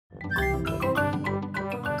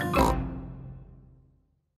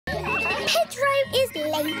Pedro is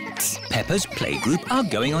late. Peppa's playgroup are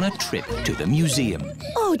going on a trip to the museum.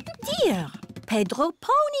 Oh dear, Pedro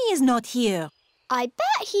Pony is not here. I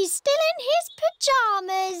bet he's still in his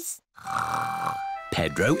pyjamas.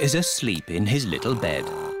 Pedro is asleep in his little bed.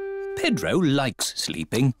 Pedro likes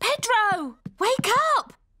sleeping. Pedro, wake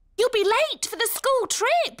up! You'll be late for the school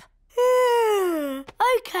trip.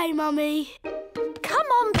 OK, Mummy. Come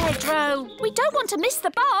on, Pedro. We don't want to miss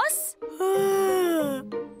the bus.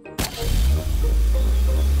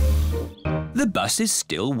 The bus is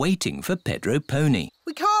still waiting for Pedro Pony.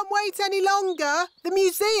 We can't wait any longer. The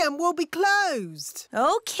museum will be closed.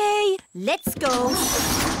 OK, let's go.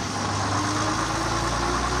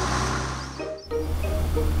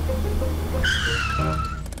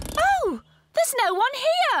 Oh, there's no one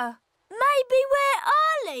here. Maybe we're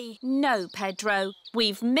early. No, Pedro.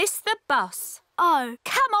 We've missed the bus. Oh.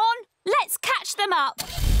 Come on, let's catch them up.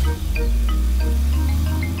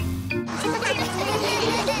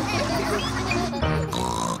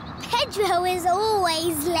 Pedro is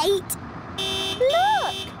always late.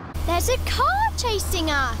 Look, there's a car chasing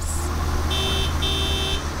us.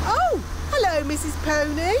 Oh, hello, Mrs.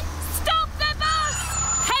 Pony. Stop the bus!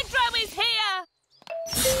 Pedro is here.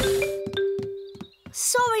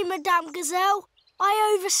 Sorry, Madame Gazelle.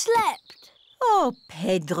 I overslept. Oh,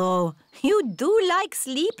 Pedro, you do like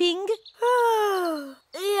sleeping.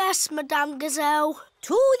 Yes, Madame Gazelle.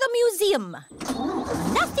 To the museum.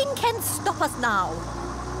 Nothing can stop us now.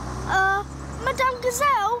 Madame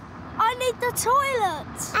Gazelle, I need the toilet.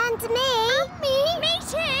 And me. And me. Me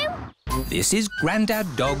too. This is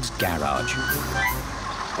Grandad Dog's garage.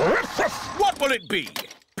 What will it be?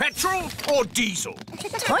 Petrol or diesel?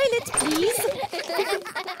 Toilet, please.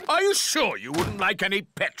 Are you sure you wouldn't like any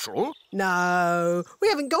petrol? No, we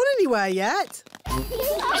haven't gone anywhere yet.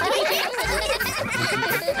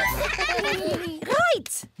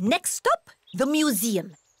 Right. Next stop, the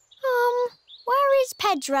museum. Where is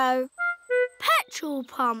Pedro? Petrol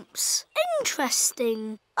pumps.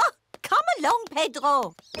 Interesting. Oh, come along,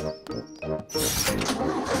 Pedro.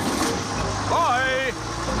 Bye!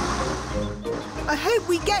 I hope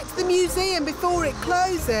we get to the museum before it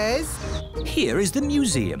closes. Here is the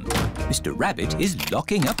museum. Mr. Rabbit is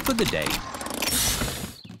locking up for the day.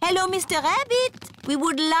 Hello, Mr. Rabbit. We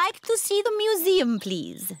would like to see the museum,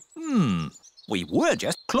 please. We were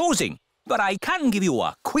just closing, but I can give you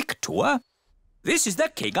a quick tour. This is the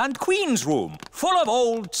King and Queen's room, full of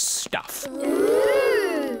old stuff.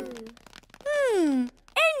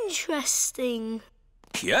 Interesting.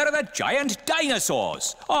 Here are the giant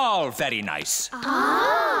dinosaurs, all very nice.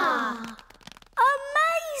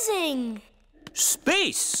 Amazing.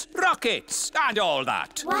 Space, rockets, and all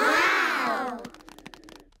that. Wow!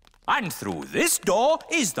 And through this door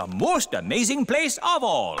is the most amazing place of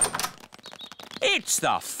all. It's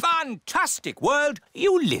the fantastic world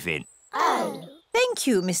you live in. Oh. Thank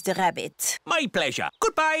you, Mr. Rabbit. My pleasure.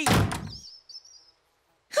 Goodbye.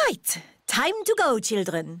 Right. Time to go,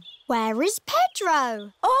 children. Where is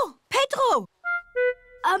Pedro? Oh, Pedro!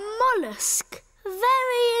 A mollusk.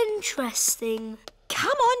 Very interesting. Come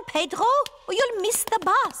on, Pedro, or you'll miss the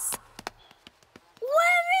bus.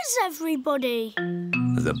 Where is everybody?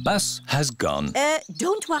 The bus has gone.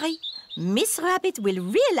 Don't worry. Miss Rabbit will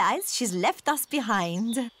realise she's left us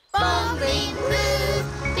behind. Bong, bing, boo.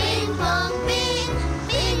 Bing, bong, bing.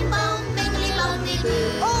 Bing, bong, bingly, bongly,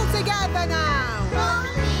 boo. All together now. Bong,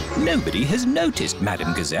 bing, Nobody has noticed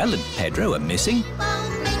Madame Gazelle and Pedro are missing.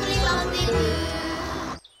 bong, bingly, bongly, boo.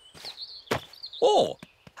 Oh,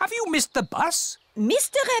 have you missed the bus?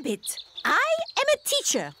 Mr. Rabbit, I am a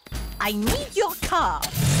teacher. I need your car.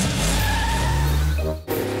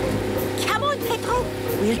 Come on, Pedro.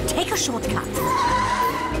 We'll take a shortcut.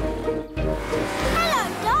 Hello,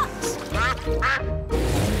 ducks.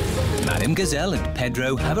 Madame Gazelle and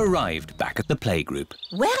Pedro have arrived back at the playgroup.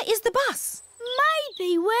 Where is the bus?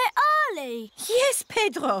 Maybe we're early. Yes,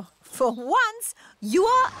 Pedro. For once, you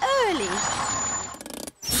are early.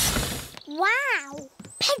 Wow!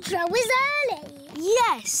 Pedro is early.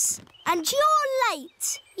 Yes, and you're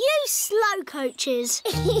late. You slow coaches.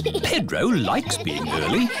 Pedro likes being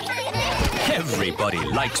early. Everybody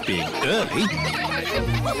likes being early.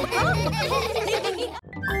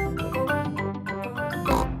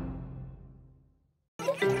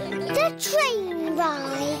 The train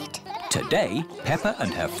ride. Today, Peppa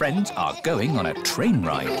and her friends are going on a train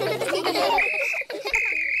ride.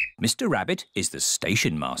 Mr. Rabbit is the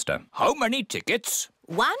station master. How many tickets?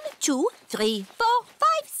 1, 2, 3, 4, 5,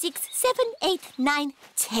 6, 7, 8, 9,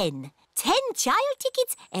 10. 10 child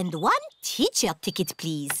tickets and 1 teacher ticket,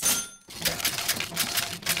 please.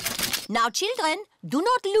 Now, children, do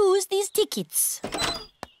not lose these tickets.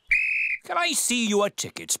 Can I see your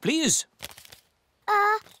tickets, please?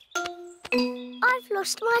 I've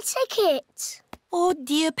lost my ticket. Oh,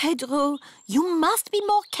 dear Pedro, you must be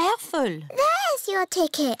more careful. There's your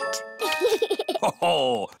ticket.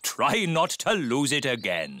 Oh, try not to lose it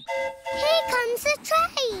again. Here comes the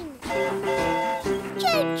train.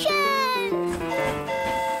 Choo-choo!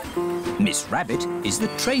 Miss Rabbit is the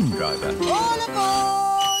train driver. All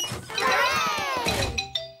aboard! Hooray!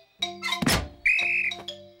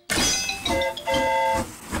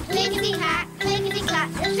 Clickety-clack,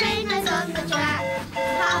 clickety-clack, the train is on the track.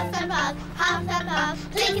 Half and puff,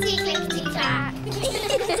 clickety-clickety-clack.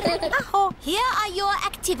 Oh, here are your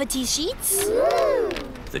activity sheets.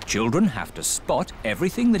 The children have to spot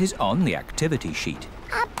everything that is on the activity sheet.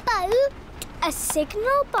 A boat, a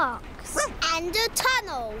signal box, and a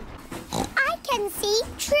tunnel. I can see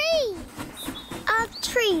trees. Are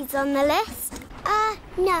trees on the list?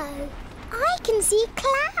 No. I can see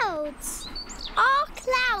clouds. Are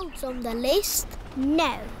clouds on the list?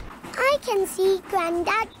 No. I can see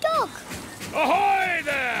Grandad Dog. Ahoy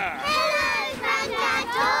there! Hello, Grandad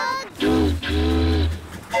Dog.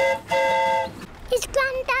 Is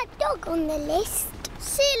Grandad Dog on the list?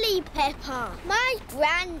 Silly Peppa. My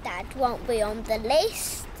Grandad won't be on the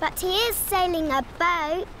list. But he is sailing a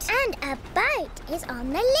boat. And a boat is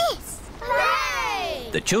on the list. Hooray!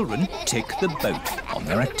 The children tick the boat on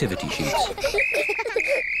their activity sheets.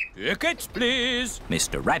 Tickets, please.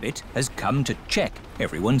 Mr. Rabbit has come to check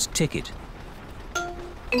everyone's ticket.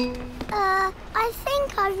 I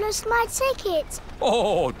think I've lost my ticket.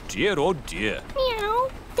 Oh, dear, oh, dear. Meow.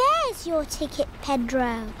 There's your ticket,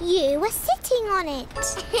 Pedro. You were sitting on it.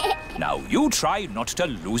 Now, you try not to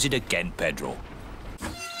lose it again, Pedro.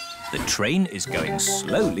 The train is going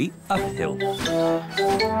slowly uphill.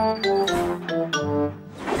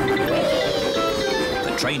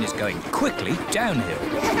 The train is going quickly downhill.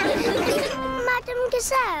 Madam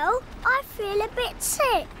Gazelle, I feel a bit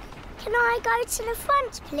sick. Can I go to the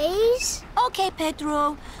front, please? Okay,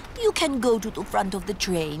 Pedro, you can go to the front of the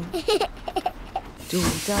train.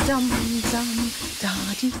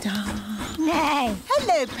 Do-da-dum-dum-da-dee-da. Nay.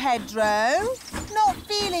 Hello, Pedro. Not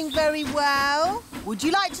feeling very well. Would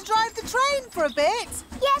you like to drive the train for a bit?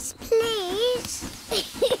 Yes, please.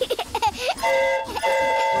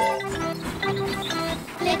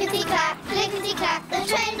 Clickety-clack, clickety-clack, the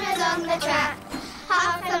train is on the track.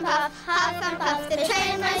 Half and puff, the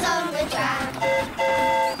train is on the track.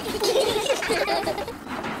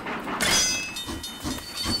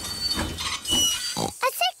 A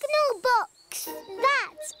signal box.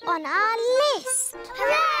 That's on our list.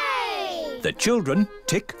 Hooray! The children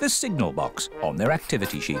tick the signal box on their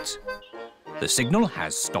activity sheets. The signal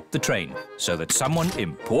has stopped the train so that someone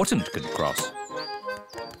important can cross.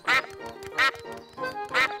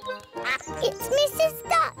 It's Mrs.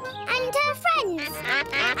 Duck and her friends.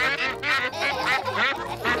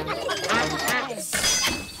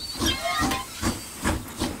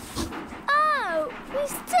 Oh, we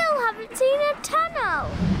still haven't seen a tunnel.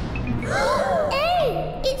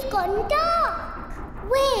 Oh, it's gone dark.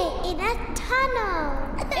 We're in a tunnel.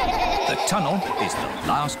 The tunnel is the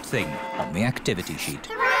last thing on the activity sheet.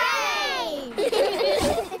 Hooray!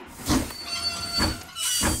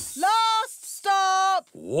 Last stop!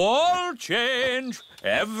 Wall change!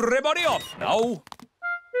 Everybody off now!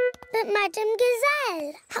 But Madam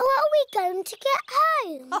Gazelle, how are we going to get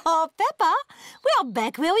home? Oh, Peppa, we are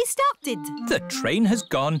back where we started. The train has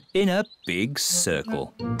gone in a big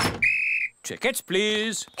circle. Tickets,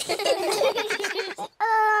 please.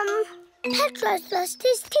 Pedro's lost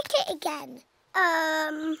his ticket again.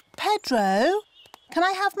 Pedro, can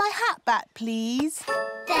I have my hat back, please?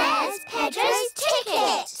 There's Pedro's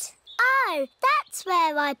ticket. Oh, that's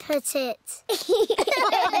where I put it.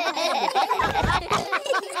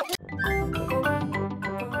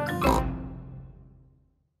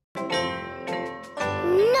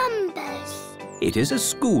 Numbers. It is a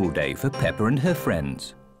school day for Peppa and her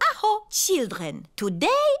friends. Aho, children.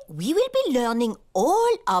 Today we will be learning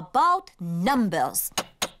all about numbers.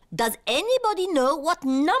 Does anybody know what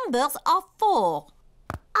numbers are for?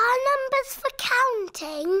 Are numbers for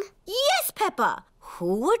counting? Yes, Peppa.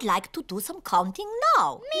 Who would like to do some counting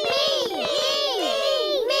now? Me!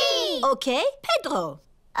 Okay, Pedro.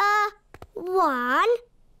 1,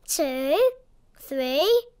 2,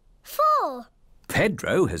 3, 4.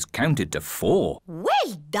 Pedro has counted to 4.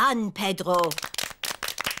 Well done, Pedro.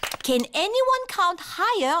 Can anyone count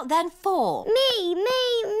higher than 4? Me!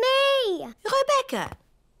 Rebecca.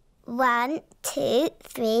 1, 2,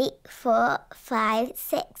 3, 4, 5,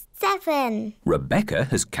 6, 7. Rebecca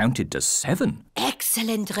has counted to 7.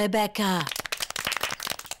 Excellent, Rebecca.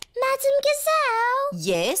 Madam Gazelle?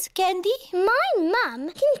 Yes, Candy? My mum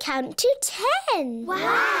can count to 10.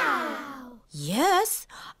 Wow! Yes.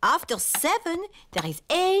 After 7, there is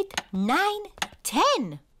 8, 9,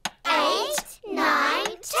 10. 8, 9,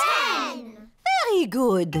 10. Very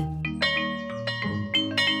good.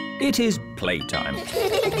 It is playtime.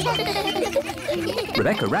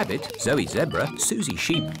 Rebecca Rabbit, Zoe Zebra, Suzy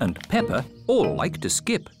Sheep and Peppa all like to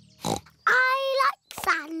skip. I like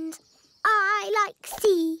sand. I like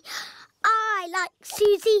sea. I like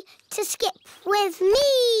Suzy to skip with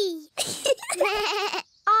me.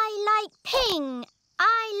 I like ping.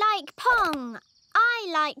 I like pong. I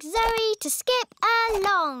like Zoe to skip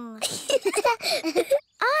along.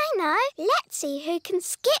 I know. Let's see who can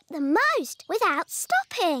skip the most without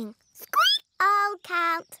stopping. Squeak! I'll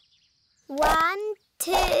count. 1,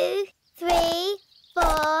 2, 3,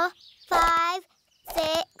 4, 5,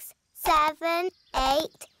 6, 7,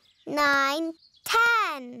 8, 9,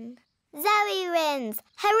 10. Zoe wins.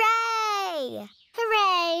 Hooray!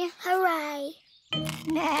 Hooray! Hooray!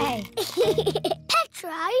 Nay.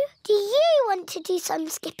 Pedro, do you want to do some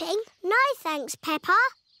skipping? No, thanks, Peppa.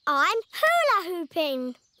 I'm hula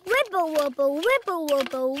hooping. Wibble wobble, wibble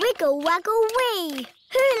wobble, wiggle waggle wee.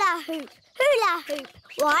 Hula hoop, hula hoop.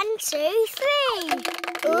 1, 2, 3.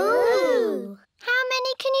 Ooh! How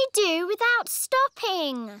many can you do without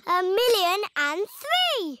stopping?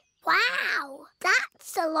 1,000,003. Wow,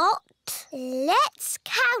 that's a lot. Let's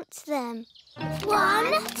count them.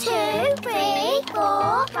 1, 2, 3,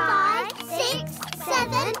 4, 5, 6,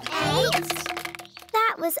 7, 8.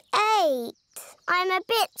 That was 8. I'm a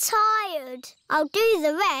bit tired. I'll do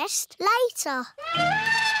the rest later.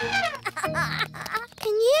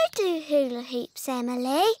 Can you do hula hoops,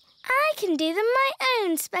 Emily? I can do them my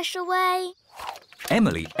own special way.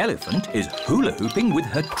 Emily Elephant is hula hooping with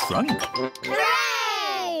her trunk.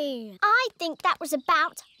 Hooray! I think that was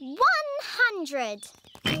about 100.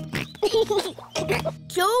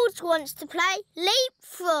 George wants to play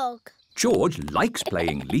leapfrog. George likes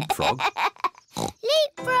playing leapfrog.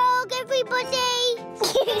 Leapfrog, everybody!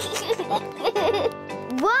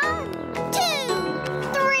 1, 2,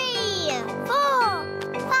 3, 4,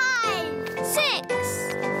 5, 6,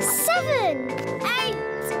 7, 8,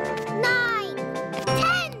 9,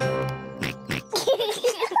 10.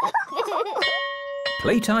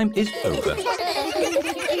 Playtime is over.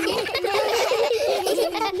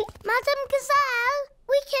 Madam Gazelle,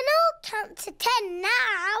 we can all count to 10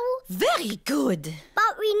 now. Very good.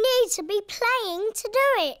 But we need to be playing to do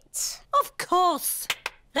it. Of course.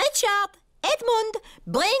 Richard, Edmund,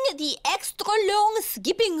 bring the extra long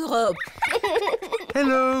skipping rope.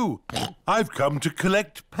 Hello. I've come to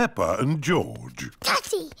collect Peppa and George.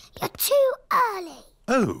 Daddy, you're too early.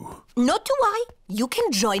 Oh. Not to worry. You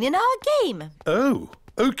can join in our game. Oh,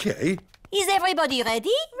 OK. Is everybody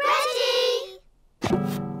ready? Ready?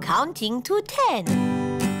 Counting to 10. 1,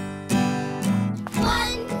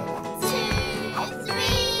 2,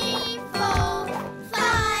 3, 4,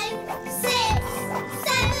 5, 6,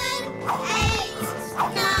 7, 8,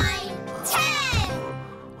 9, 10.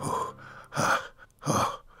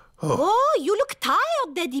 Oh, you look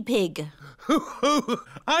tired, Daddy Pig.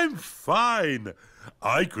 I'm fine.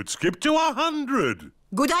 I could skip to 100.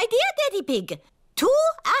 Good idea, Daddy Pig. To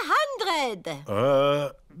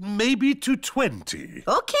 100. Maybe to 20.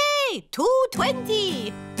 Okay, to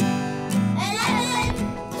 20.